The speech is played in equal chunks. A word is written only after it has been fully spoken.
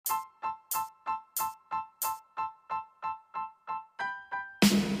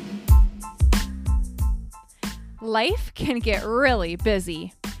Life can get really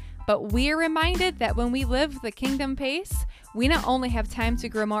busy, but we are reminded that when we live the kingdom pace, we not only have time to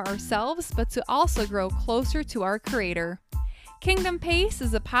grow more ourselves, but to also grow closer to our Creator. Kingdom Pace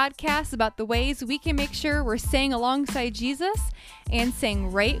is a podcast about the ways we can make sure we're staying alongside Jesus and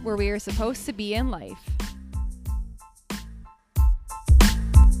staying right where we are supposed to be in life.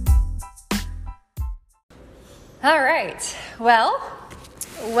 All right. Well,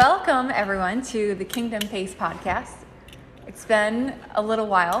 welcome everyone to the Kingdom Pace podcast. It's been a little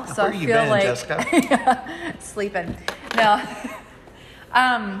while, so I feel like Jessica? sleeping. No,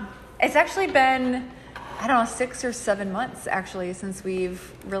 it's actually been, 6 or 7 months actually since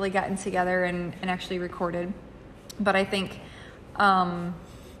we've really gotten together and actually recorded. But I think,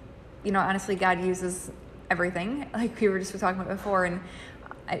 honestly, God uses everything, like we were just talking about before, and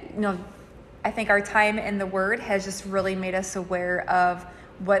I think our time in the Word has just really made us aware of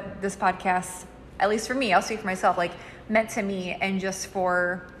what this podcast, at least for me, I'll speak for myself, like meant to me and just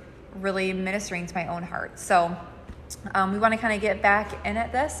for really ministering to my own heart. So we want to kind of get back in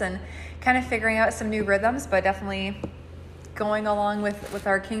at this and kind of figuring out some new rhythms, but definitely going along with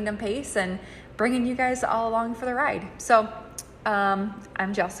our kingdom pace and bringing you guys all along for the ride. So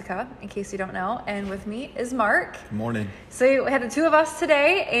I'm Jessica, in case you don't know, and with me is Mark. Good morning. So we had the two of us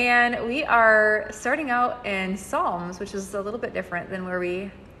today, and we are starting out in Psalms, which is a little bit different than where we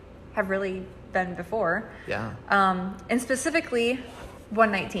have really been before. Yeah. And specifically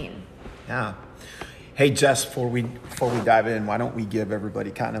 119. Yeah. Hey, Jess, before we dive in, why don't we give everybody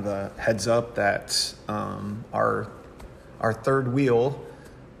kind of a heads up that our third wheel,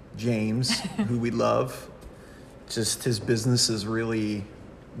 James, who we love, just his business is really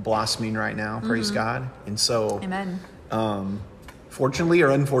blossoming right now. Praise God. And so, Amen. Fortunately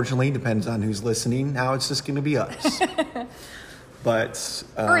or unfortunately, depends on who's listening. Now it's just going to be us. But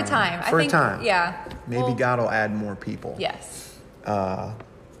For a time. For a time. Yeah. Maybe God will add more people. Yes.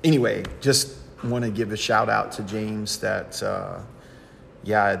 Anyway, just want to give a shout out to James that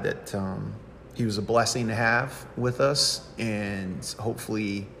he was a blessing to have with us, and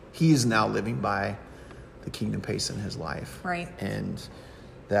hopefully he is now living by the kingdom pace in his life. Right. And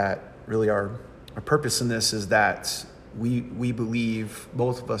that really our purpose in this is that we believe,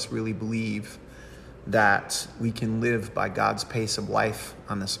 both of us really believe, that we can live by God's pace of life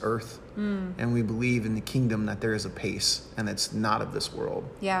on this earth. And we believe in the kingdom that there is a pace and it's not of this world.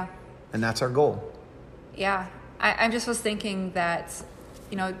 Yeah. And that's our goal. Yeah. I just was thinking that,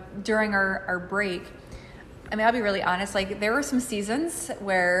 during our break, I'll be really honest, like there were some seasons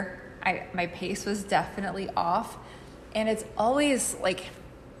where my pace was definitely off, and it's always like,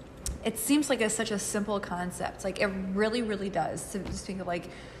 it seems like it's such a simple concept. Like it really, really does to just think of like,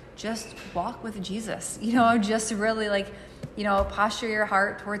 just walk with Jesus, just really posture your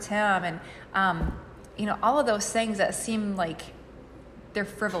heart towards him. And, all of those things that seem like they're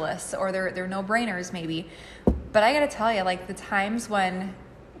frivolous or they're no-brainers maybe. But I got to tell you, like the times when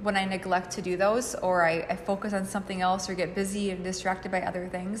I neglect to do those, or I focus on something else or get busy and distracted by other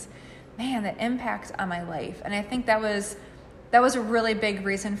things, man, the impact on my life. And I think that was a really big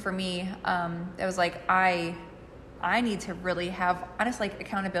reason for me. It was like, I need to really have honest,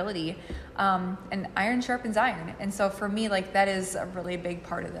 accountability, and iron sharpens iron. And so for me, that is a really big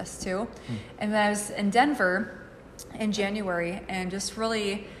part of this too. And when I was in Denver in January and just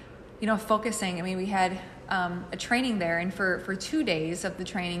really, focusing, we had a training there, and for 2 days of the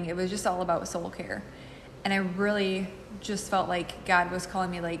training, it was just all about soul care. And I really just felt like God was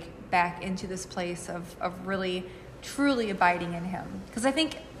calling me back into this place of really truly abiding in him. Because I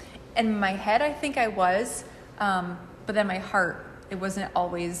think in my head, I was, but then my heart, it wasn't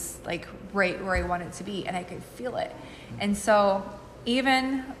always right where I wanted it to be, and I could feel it. And so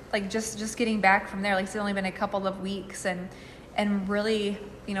even just getting back from there, it's only been a couple of weeks, and really,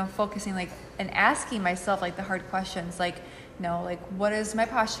 focusing and asking myself the hard questions, what is my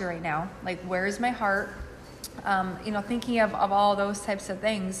posture right now? Where is my heart? Thinking of all those types of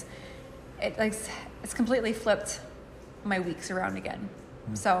things, it's completely flipped my weeks around again.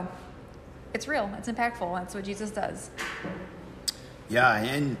 So it's real, it's impactful. That's what Jesus does. Yeah.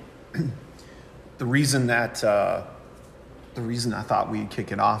 And the reason I thought we'd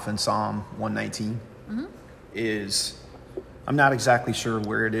kick it off in Psalm 119 is, I'm not exactly sure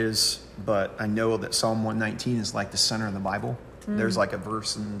where it is, but I know that Psalm 119 is the center of the Bible. There's a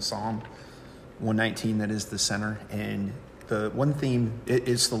verse in Psalm 119 that is the center. And the one theme,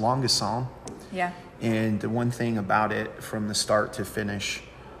 it's the longest Psalm. Yeah. And the one thing about it from the start to finish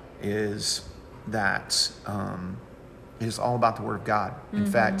is that it is all about the Word of God. In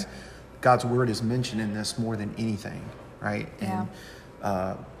fact, God's Word is mentioned in this more than anything, right? Yeah.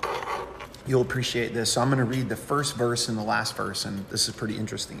 And you'll appreciate this. So I'm going to read the first verse and the last verse, and this is pretty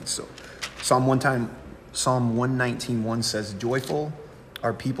interesting. So Psalm 119:1 says, "Joyful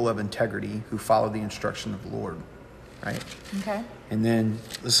are people of integrity who follow the instruction of the Lord." Right? Okay. And then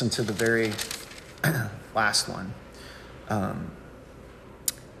listen to the very last one.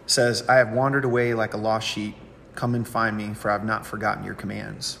 Says, "I have wandered away like a lost sheep. Come and find me, for I have not forgotten your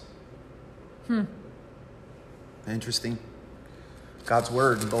commands." Interesting. God's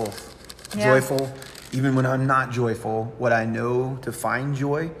word, both. Yeah. Joyful, even when I'm not joyful, what I know to find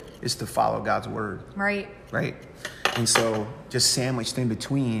joy is to follow God's word. Right. Right? And so just sandwiched in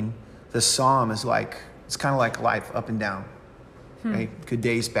between, the psalm is like, it's kind of like life, up and down. Right? Good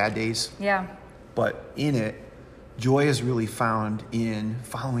days, bad days. Yeah. But in it, joy is really found in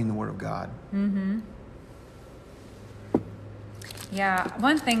following the word of God. Yeah.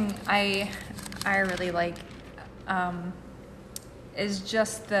 One thing I really like is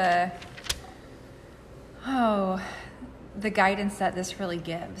just the guidance that this really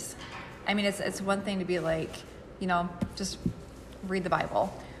gives. I mean, it's one thing to be like, just read the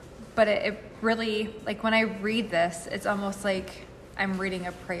Bible. But it really, like when I read this, it's almost like I'm reading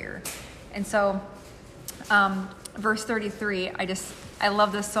a prayer. And so verse 33, I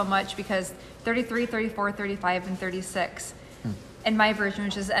love this so much because 33, 34, 35, and 36, in my version,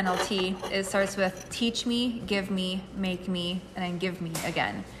 which is NLT, it starts with teach me, give me, make me, and then give me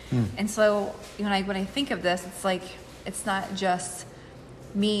again. And so when I think of this, it's like, it's not just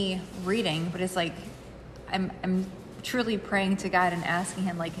me reading, but it's like I'm truly praying to God and asking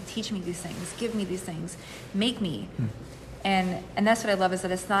him, like, teach me these things, give me these things, make me. And that's what I love, is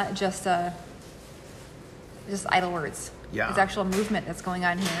that it's not just idle words. Yeah. It's actual movement that's going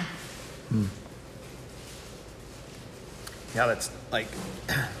on here. Yeah, that's like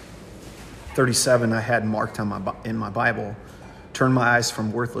 37 I had marked on in my Bible. Turn my eyes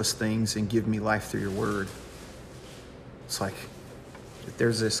from worthless things and give me life through your word. It's like, if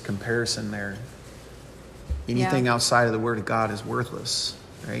there's this comparison there. Anything outside of the word of God is worthless,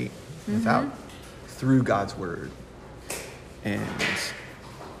 right? Through God's word. And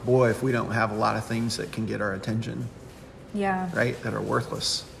boy, if we don't have a lot of things that can get our attention, right, that are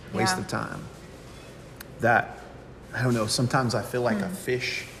worthless, waste of time. That, I don't know, sometimes I feel like a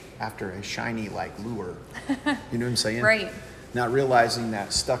fish after a shiny like lure. You know what I'm saying? Right. Not realizing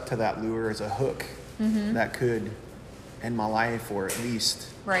that stuck to that lure is a hook that could end my life, or at least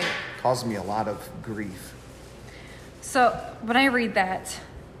cause me a lot of grief. So when I read that,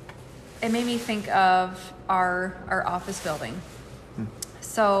 it made me think of our office building.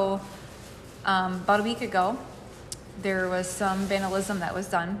 So about a week ago, there was some vandalism that was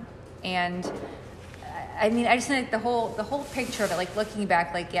done, and I mean, I just think the whole picture of it, like looking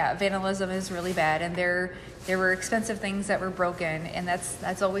back, like, yeah, vandalism is really bad, and there were expensive things that were broken, and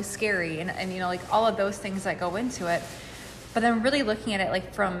that's always scary, and like all of those things that go into it. But then really looking at it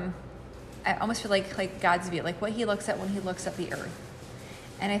like from, I almost feel like God's view, like what he looks at when he looks at the earth.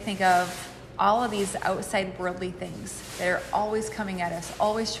 And I think of all of these outside worldly things that are always coming at us,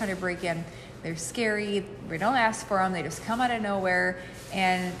 always trying to break in. They're scary. We don't ask for them. They just come out of nowhere,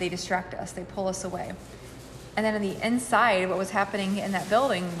 and they distract us. They pull us away. And then on the inside, what was happening in that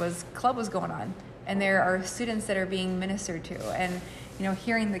building was club was going on. And there are students that are being ministered to, and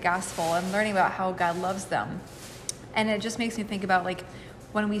hearing the gospel and learning about how God loves them. And it just makes me think about, like,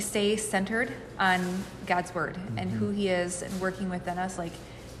 when we stay centered on God's word and who he is and working within us, like,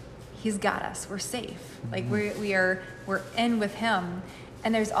 he's got us. We're safe. Like, we're in with him.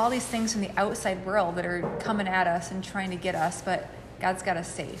 And there's all these things from the outside world that are coming at us and trying to get us, but God's got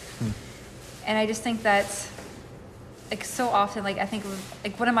us safe. And I just think that, like, so often, like, I think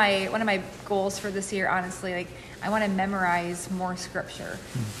like one of my goals for this year, honestly, like, I want to memorize more scripture.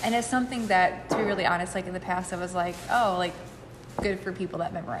 And it's something that, to be really honest, like in the past I was like, oh, like, good for people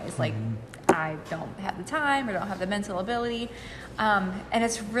that memorize. Like, I don't have the time or don't have the mental ability. And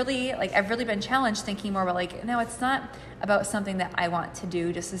it's really, like, I've really been challenged thinking more about, like, no, it's not about something that I want to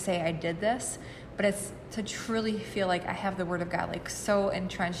do just to say I did this, but it's to truly feel like I have the word of God, like, so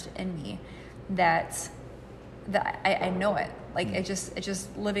entrenched in me that I know it. Like, it's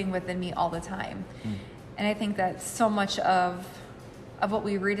just living within me all the time. And I think that so much of what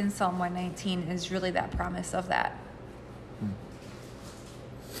we read in Psalm 119 is really that promise of that.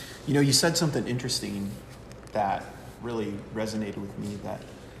 You said something interesting that really resonated with me, that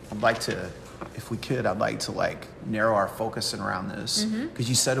I'd like to, if we could, I'd like to, like, narrow our focus around this. Because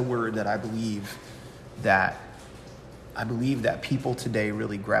you said a word that I believe that people today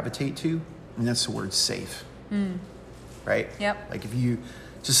really gravitate to, and that's the word safe. Right? Yep. Like, if you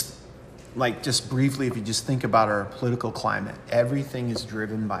just briefly, if you just think about our political climate, everything is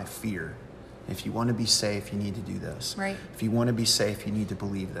driven by fear. If you want to be safe, you need to do this. Right. If you want to be safe, you need to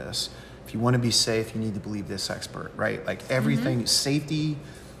believe this. If you want to be safe, you need to believe this expert, right? Like everything, safety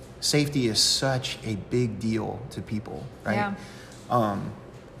is such a big deal to people, right? Yeah.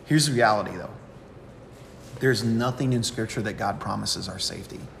 Here's the reality though. There's nothing in scripture that God promises our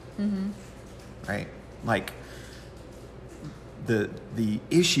safety, right? Like the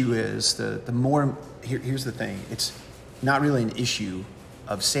issue is the more, here's the thing. It's not really an issue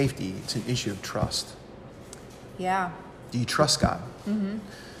of safety. It's an issue of trust. Yeah. Do you trust God?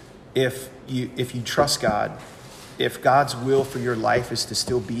 If you trust God, if God's will for your life is to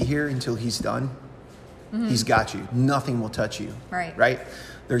still be here until he's done, he's got you. Nothing will touch you. Right. Right?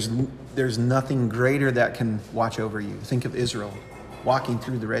 There's nothing greater that can watch over you. Think of Israel walking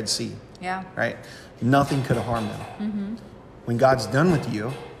through the Red Sea. Yeah. Right? Nothing could have harmed them. When God's done with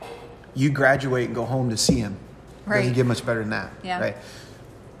you, you graduate and go home to see him. Right. Doesn't get much better than that. Yeah. Right?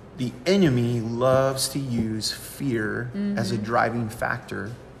 The enemy loves to use fear as a driving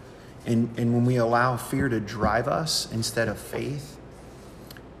factor. And when we allow fear to drive us instead of faith,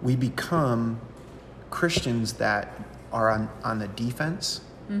 we become Christians that are on the defense.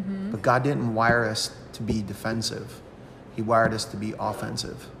 But God didn't wire us to be defensive. He wired us to be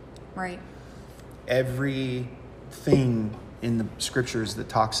offensive. Right. Everything in the scriptures that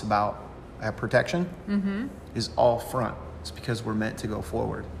talks about protection is all front. It's because we're meant to go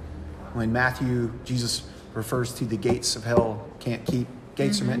forward. When Jesus refers to the gates of hell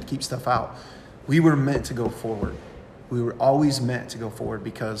gates are meant to keep stuff out. We were meant to go forward. We were always meant to go forward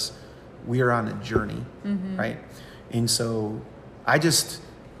because we are on a journey, right? And so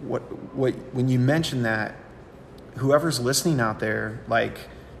when you mention that, whoever's listening out there, like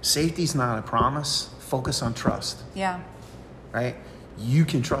safety's not a promise. Focus on trust. Yeah. Right? You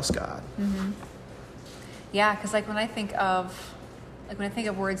can trust God. Yeah, because when I think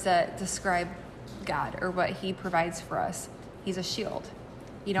of words that describe God or what he provides for us, he's a shield.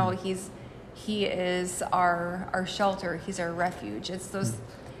 You know, he is our shelter. He's our refuge. It's those.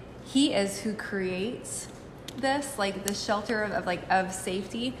 He is who creates this, like the shelter of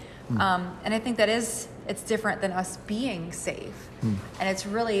safety. And I think it's different than us being safe. And it's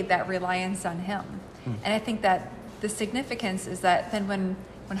really that reliance on him. And I think that the significance is that then when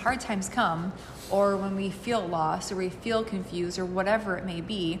hard times come, or when we feel lost or we feel confused or whatever it may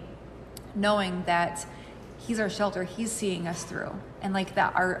be, knowing that he's our shelter, he's seeing us through. And like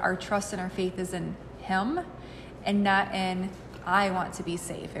that our trust and our faith is in him and not in I want to be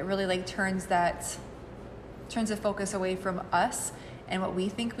safe. It really turns the focus away from us and what we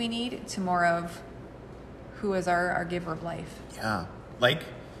think we need to more of who is our giver of life. Yeah. Like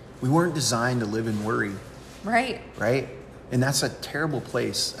we weren't designed to live in worry. Right. Right? And that's a terrible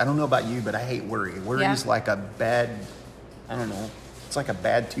place. I don't know about you, but I hate worry. Worry is like a bad, I don't know, it's like a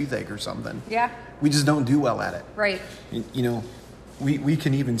bad toothache or something. Yeah. We just don't do well at it. Right. You know, we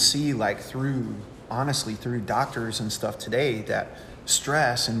can even see through doctors and stuff today that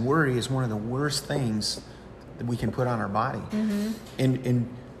stress and worry is one of the worst things that we can put on our body. And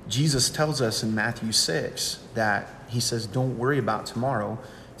Jesus tells us in Matthew 6 that he says, don't worry about tomorrow.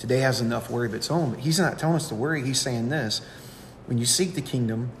 Today has enough worry of its own. But he's not telling us to worry. He's saying this: when you seek the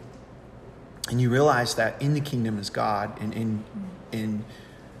kingdom and you realize that in the kingdom is God and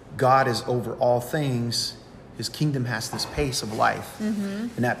God is over all things, his kingdom has this pace of life.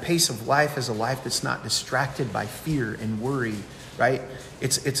 And that pace of life is a life that's not distracted by fear and worry, right?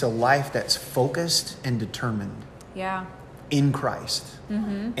 It's a life that's focused and determined. Yeah. In Christ.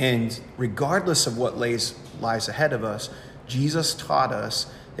 And regardless of what lies ahead of us, Jesus taught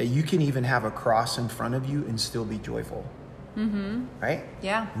us that you can even have a cross in front of you and still be joyful. Right?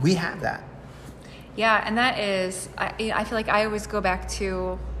 Yeah. We have that. Yeah, and that is, I feel like I always go back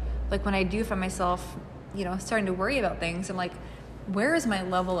to, when I do find myself, starting to worry about things, I'm like, where is my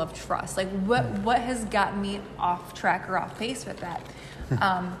level of trust? What has gotten me off track or off pace with that?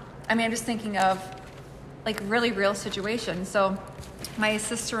 I'm just thinking of, really real situations. So my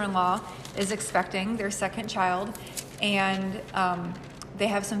sister-in-law is expecting their second child, and they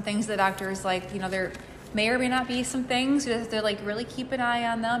have some things the doctors there may or may not be some things. They're really keep an eye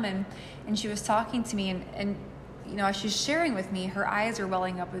on them. And she was talking to me and as she's sharing with me, her eyes are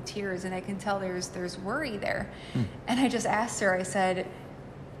welling up with tears, and I can tell there's worry there. And I just asked her, I said,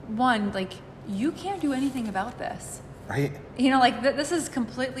 one, you can't do anything about this. Right. This is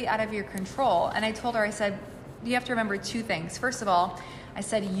completely out of your control. And I told her, I said, you have to remember two things. First of all, I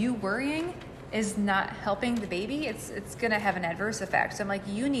said, you worrying is not helping the baby. It's going to have an adverse effect. So I'm like,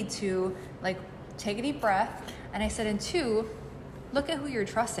 you need to take a deep breath. And I said, and two, look at who you're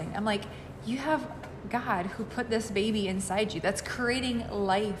trusting. I'm like, you have God who put this baby inside you, that's creating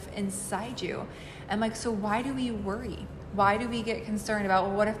life inside you. And like, so why do we worry? Why do we get concerned about,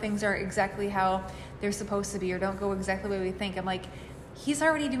 well, what if things aren't exactly how they're supposed to be or don't go exactly the way we think? I'm like, he's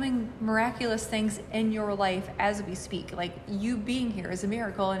already doing miraculous things in your life as we speak. Like, you being here is a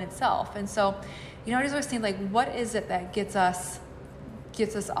miracle in itself. And so, you know, I just always think, like, what is it that gets us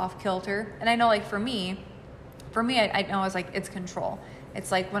off kilter? And I know, like, for me, I know it's like, it's control. It's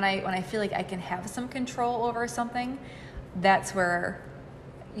like when I feel like I can have some control over something, that's where,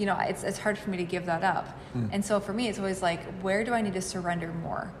 you know, it's hard for me to give that up. And so for me, it's always like, where do I need to surrender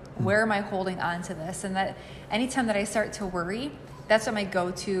more? Where am I holding on to this? And that anytime that I start to worry, that's what my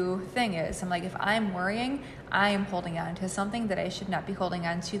go-to thing is. I'm like, if I'm worrying, I am holding on to something that I should not be holding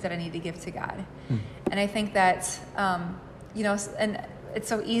on to, that I need to give to God. And I think that, you know, and it's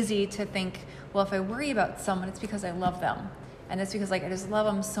so easy to think, well, if I worry about someone, it's because I love them. And it's because, like, I just love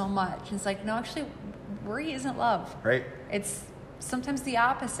them so much. And it's like, no, actually, worry isn't love. Right. It's sometimes the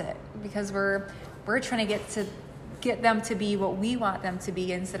opposite, because we're trying to get them to be what we want them to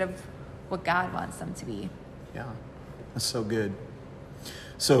be instead of what God wants them to be. Yeah, that's so good.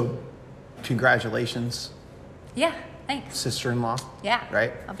 So, congratulations. Yeah, thanks. Sister-in-law. Yeah.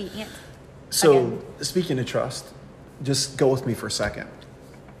 Right? I'll be aunt. So, Again. Speaking of trust, just go with me for a second.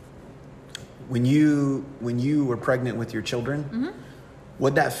 When you were pregnant with your children,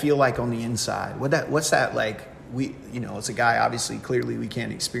 what'd that feel like on the inside? What's that like? We, you know, as a guy, obviously, clearly we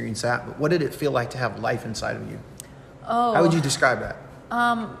can't experience that, but what did it feel like to have life inside of you? Oh. How would you describe that?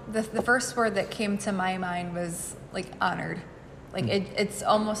 The first word that came to my mind was like honored. Like it's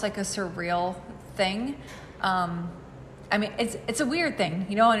almost like a surreal thing. I mean, it's a weird thing,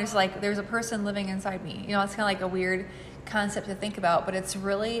 you know, and it's like there's a person living inside me. You know, it's kind of like a weird concept to think about, but it's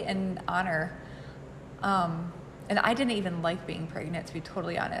really an honor. And I didn't even like being pregnant, to be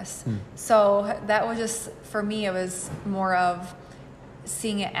totally honest. So that was just, for me, it was more of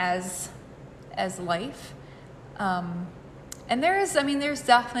seeing it as life. And there's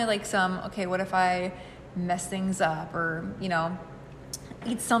definitely like some, okay, what if I mess things up, or, you know,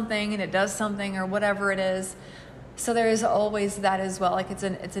 eat something and it does something, or whatever it is. So there's always that as well. Like it's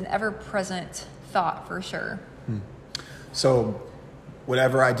an ever-present thought for sure. So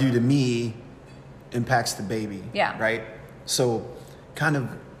whatever I do to me impacts the baby. Yeah. Right? So kind of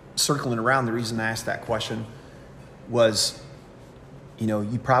circling around, the reason I asked that question was, you know,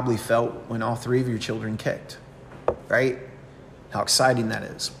 you probably felt when all three of your children kicked, right? How exciting that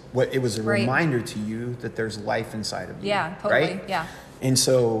is. It was a reminder to you that there's life inside of you. Yeah, totally. Right? Yeah. And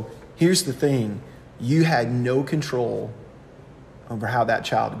so here's the thing. You had no control over how that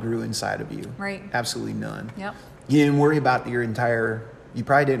child grew inside of you. Right. Absolutely none. Yep. You didn't worry about you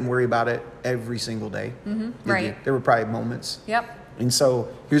probably didn't worry about it every single day. Right. There were probably moments. Yep. And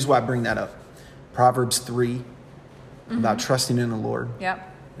so here's why I bring that up. Proverbs 3 about trusting in the Lord.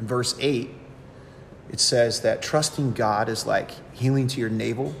 Yep. In verse 8, it says that trusting God is like healing to your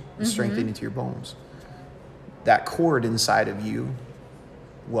navel and strengthening to your bones. That cord inside of you,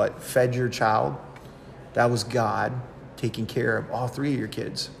 what fed your child, that was God taking care of all three of your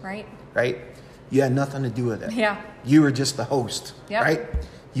kids. Right. Right? You had nothing to do with it. Yeah. You were just the host. Yep. Right?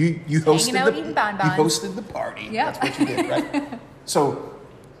 You hosted hanging out, eating bonbons. You hosted the party. Yep. That's what you did, right? So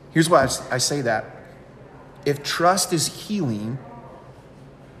here's why I say that. If trust is healing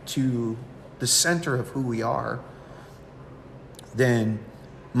to the center of who we are, then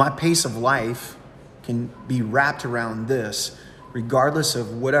my pace of life can be wrapped around this, regardless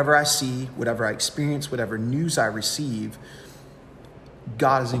of whatever I see, whatever I experience, whatever news I receive.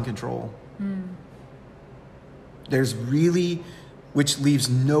 God is in control. There's really, which leaves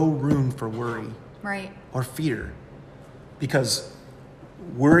no room for worry Right. or fear, because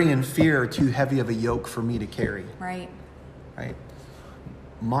worry and fear are too heavy of a yoke for me to carry. Right. Right?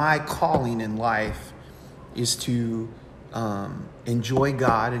 My calling in life is to enjoy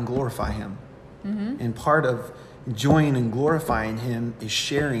God and glorify Him. And part of enjoying and glorifying Him is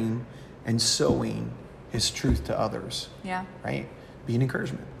sharing and sowing His truth to others. Yeah. Right? Be an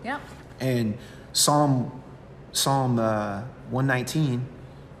encouragement. Yeah. And Psalm 119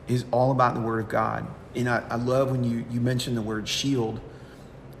 is all about the Word of God. And I love when you mentioned the word shield,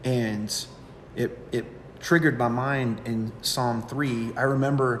 and it triggered my mind in Psalm 3. I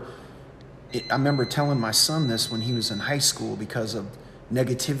remember telling my son this when he was in high school because of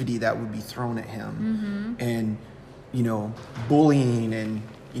negativity that would be thrown at him, and, you know, bullying and,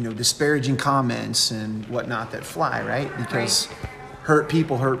 you know, disparaging comments and whatnot that fly, right? Because hurt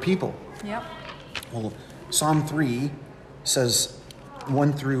people hurt people. Yep. Well, Psalm 3 says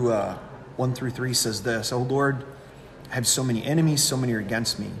 1 through 3 says this: "O Lord, I have so many enemies, so many are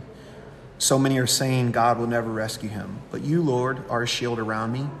against me. So many are saying God will never rescue him. But you, Lord, are a shield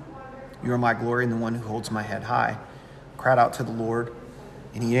around me. You are my glory and the one who holds my head high. I cried out to the Lord,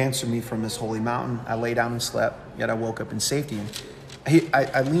 and he answered me from this holy mountain. I lay down and slept, yet I woke up in safety. And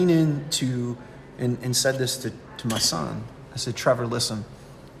I lean into and said this to my son. I said, Trevor, listen,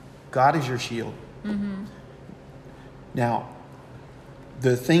 God is your shield. Mm-hmm. Now,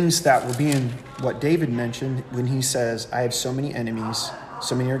 the things that were being, what David mentioned when he says, I have so many enemies,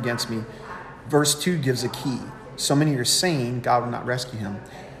 so many are against me. Verse 2 gives a key. So many are saying God will not rescue him.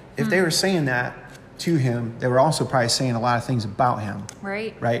 If they were saying that to him, they were also probably saying a lot of things about him.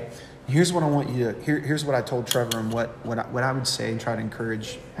 Right. Right. Here's what I want you to, here's what I told Trevor and what I would say and try to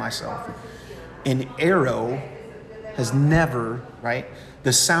encourage myself. An arrow has never, right?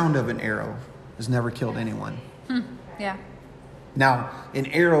 The sound of an arrow has never killed anyone. Yeah. Now, an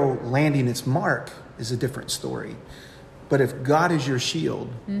arrow landing its mark is a different story. But if God is your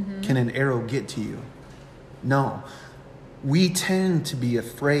shield, can an arrow get to you? No. We tend to be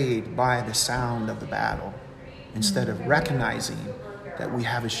afraid by the sound of the battle instead of recognizing that we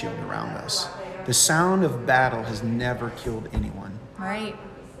have a shield around us. The sound of battle has never killed anyone. Right.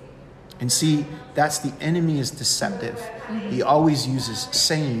 And see, that's the enemy is deceptive. He always uses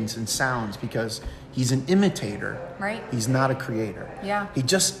sayings and sounds because he's an imitator. Right. He's not a creator. Yeah. He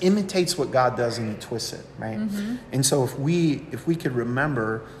just imitates what God does and he twists it, right? And so if we could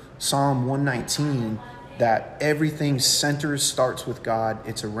remember Psalm 119, that everything starts with God,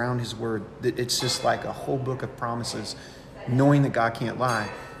 it's around his word. It's just like a whole book of promises, knowing that God can't lie.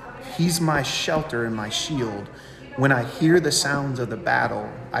 He's my shelter and my shield. When I hear the sounds of the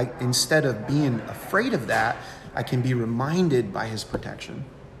battle, instead of being afraid of that, I can be reminded by his protection.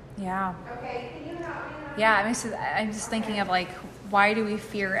 Yeah. Yeah, I mean, I'm just thinking of like, why do we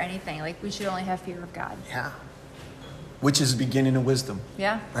fear anything? Like, we should only have fear of God. Yeah. Which is the beginning of wisdom.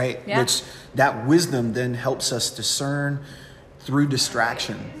 Yeah. Right? Yeah. Which that wisdom then helps us discern through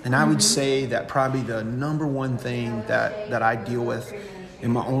distraction. And I would say that probably the number one thing that I deal with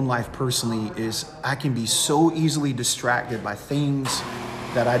in my own life personally is I can be so easily distracted by things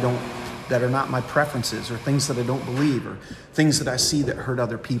that are not my preferences, or things that I don't believe, or things that I see that hurt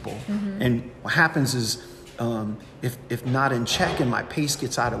other people. And what happens is, if not in check and my pace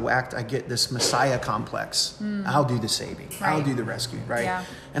gets out of whack, I get this Messiah complex. I'll do the saving. Right. I'll do the rescue, right? Yeah.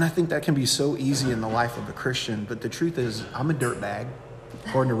 And I think that can be so easy in the life of a Christian. But the truth is, I'm a dirtbag,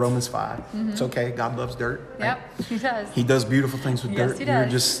 according to Romans 5. It's okay. God loves dirt. Right? Yep, he does. He does beautiful things with dirt. He You were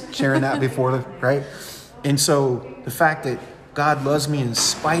does. just sharing that before, right? And so the fact that God loves me in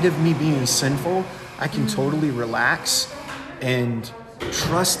spite of me being sinful, I can totally relax and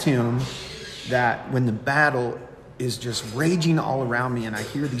trust him that when the battle is just raging all around me and I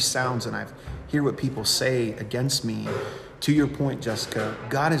hear these sounds and I hear what people say against me, to your point, Jessica,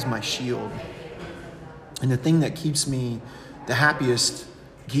 God is my shield. And the thing that keeps me the happiest,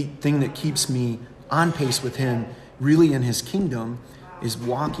 thing that keeps me on pace with him, really in his kingdom, is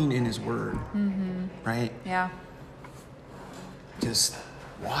walking in his word, right? Yeah. Just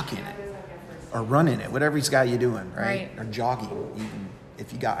walking it or running it, whatever he's got you doing, right? Right. Or jogging, even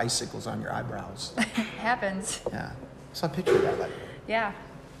if you got icicles on your eyebrows. It happens. Yeah. So I picture that like Yeah.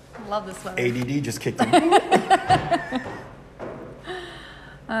 Love this weather. ADD just kicked in.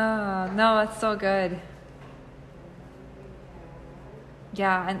 Oh, no, that's so good.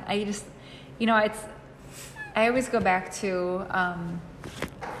 Yeah, and I just, I always go back to,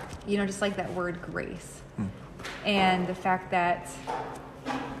 just like that word grace. And the fact that,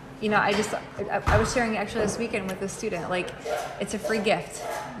 I was sharing actually this weekend with a student, like, it's a free gift.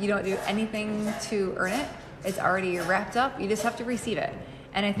 You don't do anything to earn it. It's already wrapped up. You just have to receive it.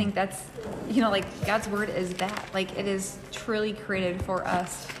 And I think that's, like God's word is that. Like, it is truly created for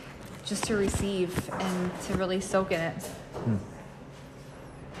us just to receive and to really soak in it.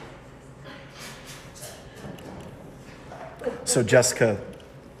 So Jessica,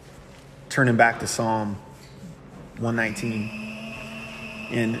 turning back to Psalm 119,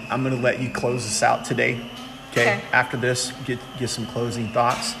 and I'm going to let you close this out today. Okay. After this, get some closing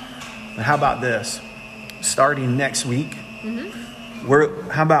thoughts. But how about this? Starting next week,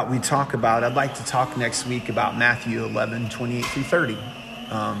 how about we talk about, I'd like to talk next week about Matthew 11, 28 through 30.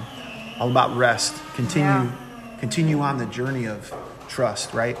 All about rest. Continue on the journey of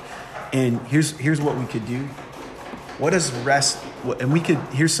trust, right? And here's what we could do. What is rest? And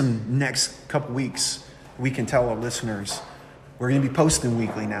here's some next couple weeks, we can tell our listeners, we're going to be posting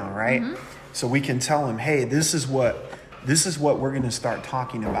weekly now, right? So we can tell them, hey, this is what we're going to start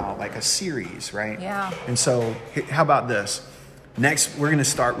talking about, like a series, right? Yeah. And so how about this? Next, we're going to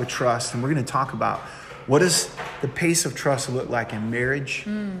start with trust, and we're going to talk about what does the pace of trust look like in marriage,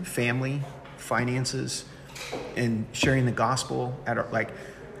 family, finances, and sharing the gospel like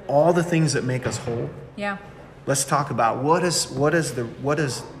all the things that make us whole. Yeah. Let's talk about what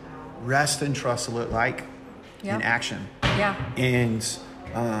does rest and trust look like in action. Yeah. And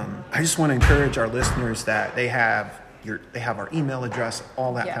I just want to encourage our listeners that they have our email address,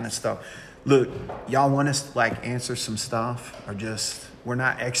 all that kind of stuff. Look, y'all want us to like answer some stuff, or just, we're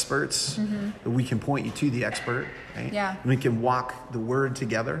not experts, but we can point you to the expert, right? Yeah. We can walk the word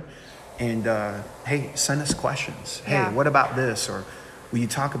together, and hey, send us questions. Hey, what about this? Or will you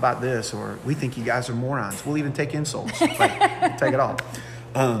talk about this? Or we think you guys are morons. We'll even take insults. Like, we'll take it all.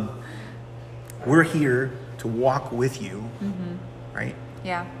 We're here to walk with you, right?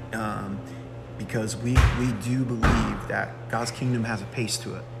 Yeah. Because we do believe that God's kingdom has a pace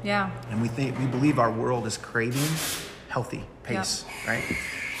to it. Yeah. And we believe our world is craving healthy pace, right?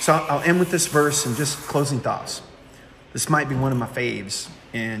 So I'll end with this verse and just closing thoughts. This might be one of my faves,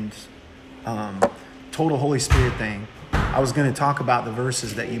 and total Holy Spirit thing. I was going to talk about the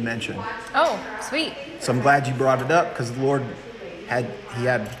verses that you mentioned. Oh, sweet. So I'm glad you brought it up, because the Lord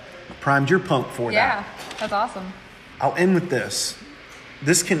had primed your pump for that. Yeah, that's awesome. I'll end with this.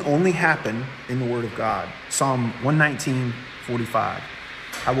 This can only happen in the Word of God. Psalm 119:45.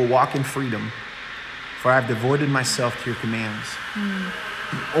 I will walk in freedom, for I have devoted myself to your commands.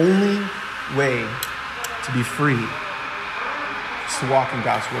 The only way to be free is to walk in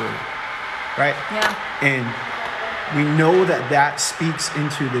God's Word, right? Yeah. And we know that speaks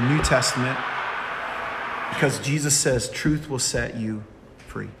into the New Testament, because Jesus says truth will set you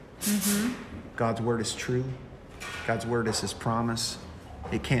free. God's Word is true. God's Word is His promise.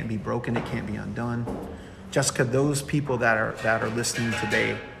 It can't be broken. It can't be undone. Jessica, those people that are listening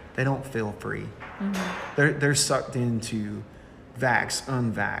today, they don't feel free. They're sucked into vax,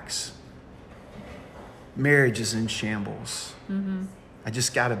 unvax. Marriage is in shambles. I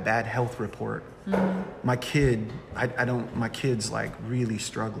just got a bad health report. My kid, my kid's like really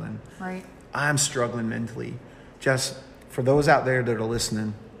struggling. Right. I'm struggling mentally. Just for those out there that are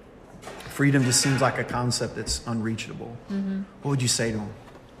listening, freedom just seems like a concept that's unreachable. What would you say to them?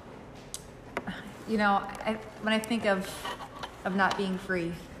 You know, when I think of not being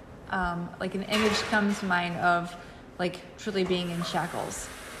free, like an image comes to mind of like truly being in shackles,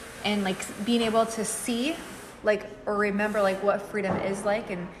 and like being able to see, like, or remember like what freedom is like,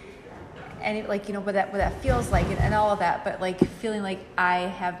 and like, you know, what that feels like, and all of that, but like feeling like I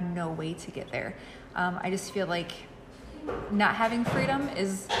have no way to get there. I just feel like not having freedom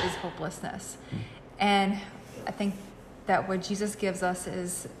is hopelessness. And I think that what Jesus gives us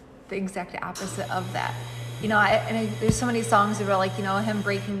is the exact opposite of that. You know, there's so many songs about like, you know, Him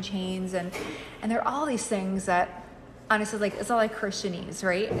breaking chains, and there are all these things that honestly, like, it's all like Christianese,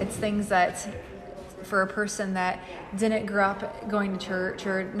 right? It's things that for a person that didn't grow up going to church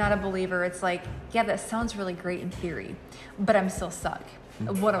or not a believer, it's like, yeah, that sounds really great in theory, but I'm still stuck.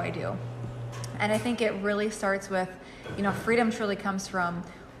 What do I do? And I think it really starts with, you know, freedom truly comes from,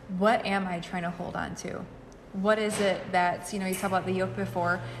 what am I trying to hold on to? What is it that, you know, you talked about the yoke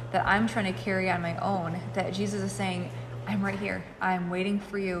before, that I'm trying to carry on my own, that Jesus is saying, I'm right here. I'm waiting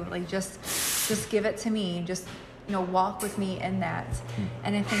for you. Like, just give it to me. Just, you know, walk with me in that.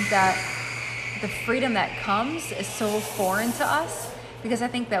 And I think that the freedom that comes is so foreign to us, because I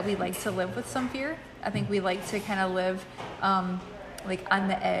think that we like to live with some fear. I think we like to kind of live like on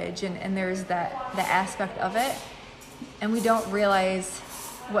the edge, and there's that aspect of it. And we don't realize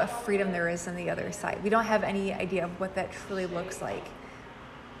what freedom there is on the other side. We don't have any idea of what that truly looks like.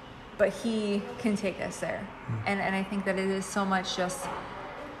 But He can take us there. And I think that it is so much just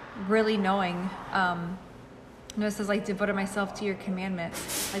really knowing, you know, it says like, devoted myself to your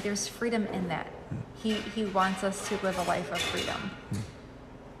commandments. Like, there's freedom in that. He wants us to live a life of freedom.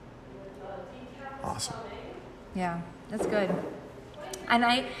 Awesome. Yeah, that's good. And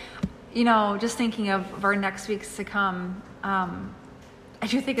I, you know, just thinking of our next weeks to come, I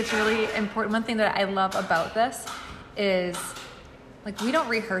do think it's really important. One thing that I love about this is, like, we don't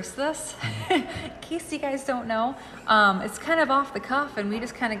rehearse this. In case you guys don't know, it's kind of off the cuff, and we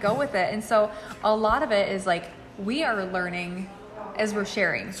just kind of go with it. And so a lot of it is like, we are learning as we're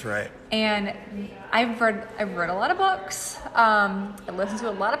sharing. That's right. And I've read a lot of books. I listen to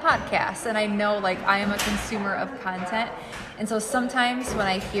a lot of podcasts, and I know, like, I am a consumer of content. And so sometimes when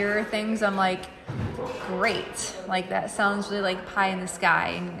I hear things, I'm like, great. Like, that sounds really like pie in the sky,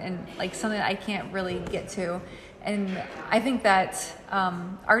 and like something that I can't really get to. And I think that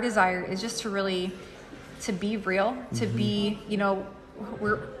our desire is just to be real, to be, you know,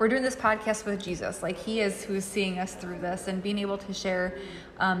 we're doing this podcast with Jesus. Like, he is who's seeing us through this, and being able to share,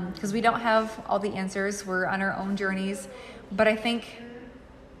 because we don't have all the answers. We're on our own journeys. But I think,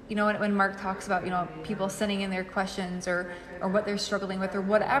 when Mark talks about, people sending in their questions or what they're struggling with or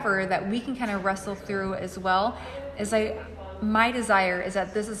whatever, that we can kind of wrestle through as well. My desire is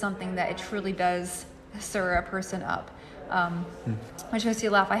that this is something that it truly does stir a person up. Which makes you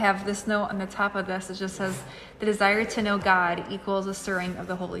laugh. I have this note on the top of this. It just says, the desire to know God equals a stirring of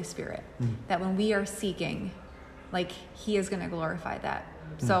the Holy Spirit. That when we are seeking, like, he is going to glorify that.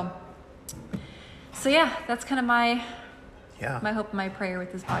 So yeah, that's kind of my hope and my prayer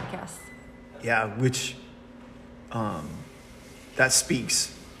with this podcast. Yeah, which that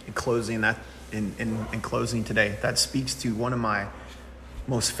speaks in closing in closing today. That speaks to one of my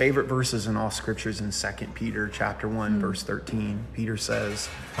most favorite verses in all scriptures in 2 Peter chapter 1, verse 13. Peter says,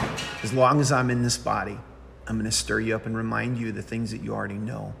 as long as I'm in this body, I'm going to stir you up and remind you of the things that you already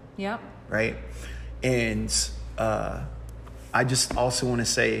know. Yep. Right? And I just also want to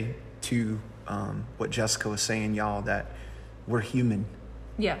say to what Jessica was saying, y'all, that we're human.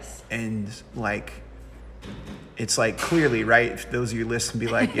 Yes. And it's clearly, right? If those of you listening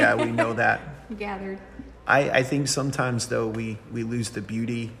be like, yeah, we know that. Gathered. I think sometimes, though, we lose the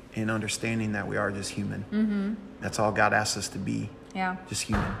beauty in understanding that we are just human. Mm-hmm. That's all God asks us to be. Yeah. Just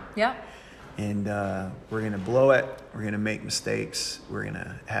human. Yeah. And we're going to blow it. We're going to make mistakes. We're going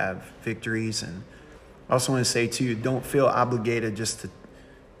to have victories. And I also want to say, too, don't feel obligated just to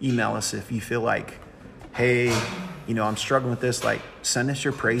email us if you feel like, hey, I'm struggling with this. Send us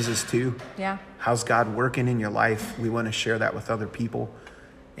your praises, too. Yeah. How's God working in your life? We want to share that with other people.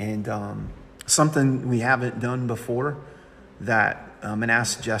 And something we haven't done before that I'm going to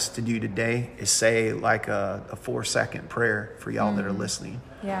ask Jess to do today is say a 4-second prayer for y'all that are listening.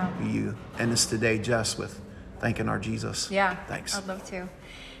 Yeah. Will you end us today, Jess, with thanking our Jesus? Yeah. Thanks. I'd love to.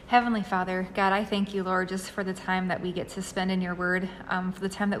 Heavenly Father, God, I thank you, Lord, just for the time that we get to spend in your word, for the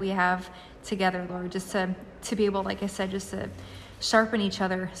time that we have together, Lord, just to be able, like I said, just to sharpen each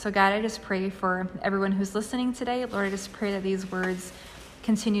other. So God, I just pray for everyone who's listening today. Lord, I just pray that these words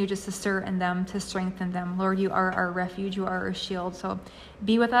continue just to stir in them, to strengthen them. Lord, you are our refuge. You are our shield. So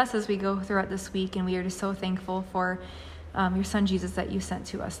be with us as we go throughout this week. And we are just so thankful for your son, Jesus, that you sent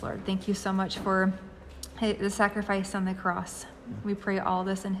to us, Lord. Thank you so much for the sacrifice on the cross. We pray all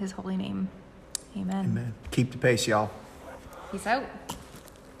this in his holy name. Amen. Amen. Keep the pace, y'all. Peace out.